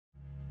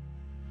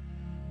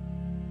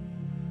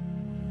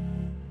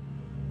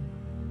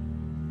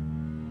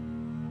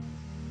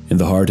In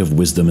the heart of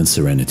wisdom and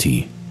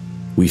serenity,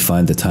 we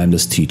find the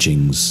timeless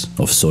teachings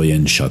of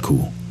Soyen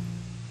Shaku,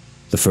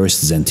 the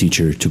first Zen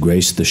teacher to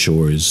grace the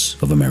shores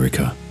of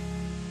America.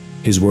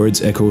 His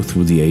words echo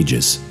through the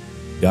ages,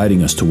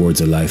 guiding us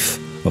towards a life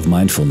of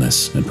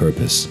mindfulness and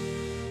purpose.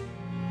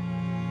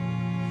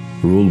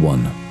 Rule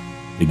 1.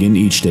 Begin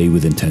each day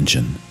with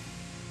intention.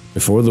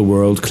 Before the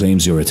world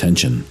claims your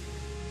attention,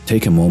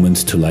 take a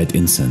moment to light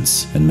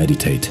incense and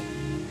meditate.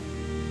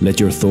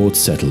 Let your thoughts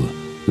settle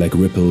like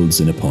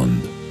ripples in a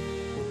pond,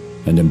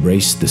 and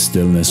embrace the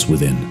stillness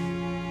within.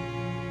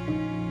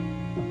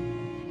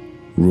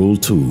 Rule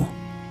 2.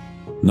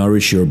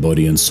 Nourish your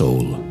body and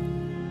soul.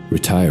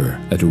 Retire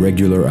at a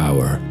regular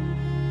hour.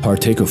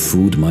 Partake of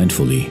food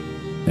mindfully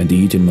and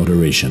eat in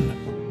moderation.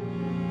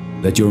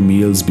 Let your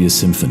meals be a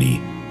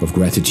symphony of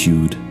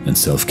gratitude and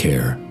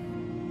self-care.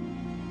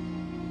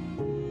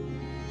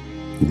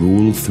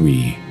 Rule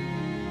 3.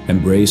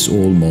 Embrace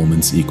all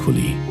moments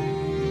equally.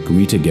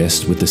 Greet a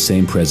guest with the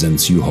same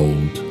presence you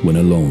hold when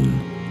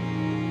alone.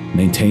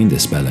 Maintain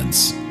this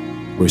balance,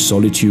 where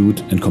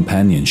solitude and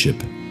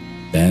companionship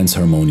dance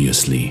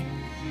harmoniously.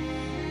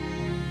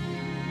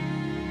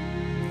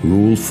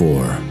 Rule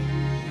 4.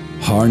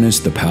 Harness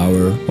the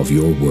power of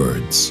your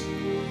words.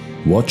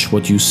 Watch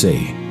what you say,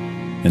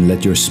 and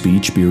let your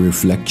speech be a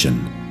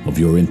reflection of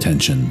your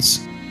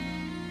intentions.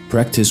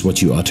 Practice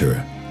what you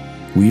utter,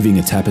 weaving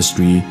a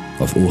tapestry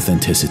of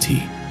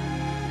authenticity.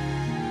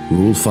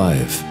 Rule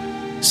 5.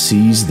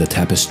 Seize the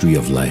tapestry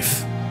of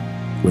life.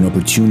 When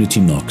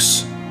opportunity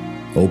knocks,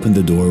 open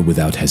the door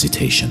without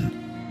hesitation.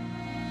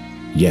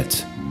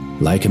 Yet,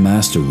 like a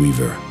master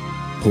weaver,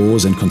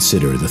 pause and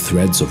consider the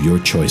threads of your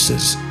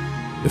choices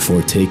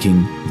before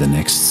taking the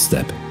next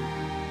step.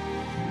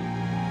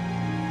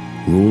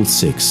 Rule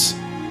 6.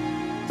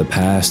 The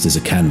past is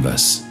a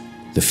canvas,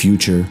 the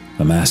future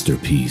a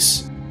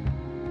masterpiece.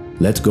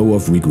 Let go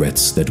of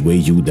regrets that weigh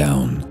you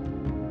down.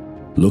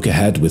 Look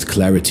ahead with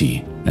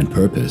clarity and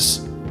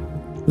purpose,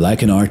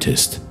 like an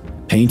artist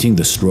painting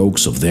the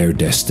strokes of their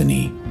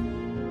destiny.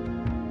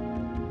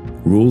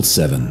 Rule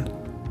 7.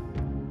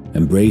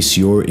 Embrace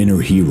your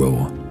inner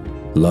hero,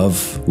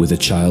 love with a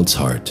child's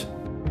heart.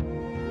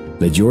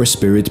 Let your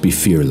spirit be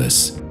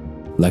fearless,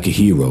 like a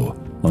hero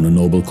on a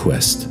noble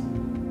quest.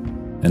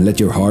 And let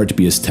your heart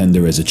be as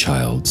tender as a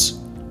child's,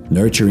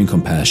 nurturing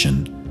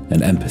compassion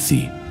and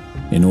empathy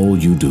in all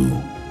you do.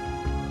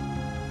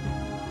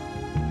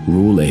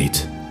 Rule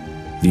 8.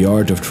 The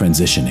art of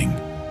transitioning.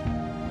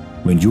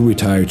 When you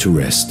retire to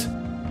rest,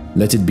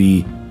 let it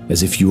be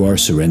as if you are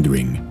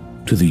surrendering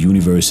to the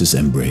universe's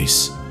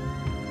embrace.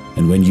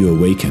 And when you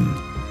awaken,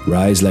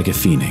 rise like a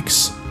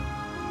phoenix,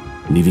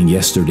 leaving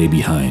yesterday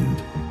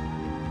behind.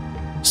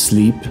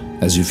 Sleep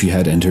as if you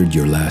had entered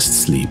your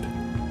last sleep.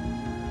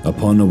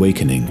 Upon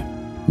awakening,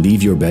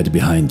 leave your bed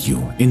behind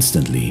you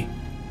instantly,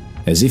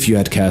 as if you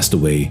had cast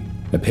away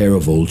a pair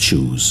of old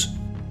shoes.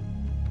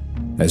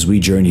 As we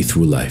journey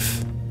through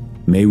life,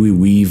 may we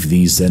weave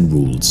these Zen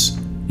rules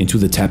into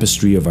the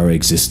tapestry of our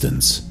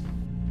existence.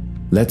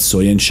 Let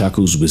Soyen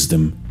Shaku's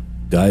wisdom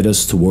guide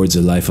us towards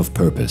a life of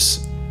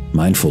purpose,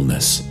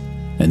 mindfulness,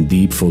 and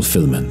deep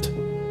fulfillment.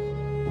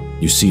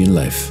 You see in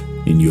life,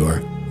 in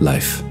your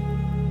life.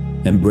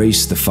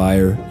 Embrace the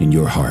fire in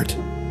your heart,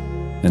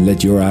 and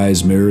let your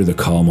eyes mirror the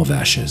calm of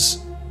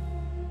ashes.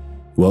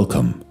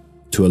 Welcome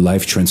to a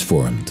life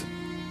transformed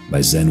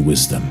by Zen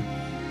wisdom.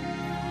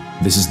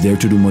 This is Dare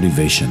to Do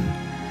Motivation.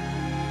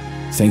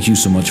 Thank you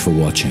so much for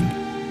watching,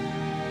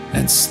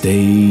 and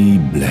stay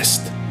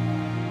blessed.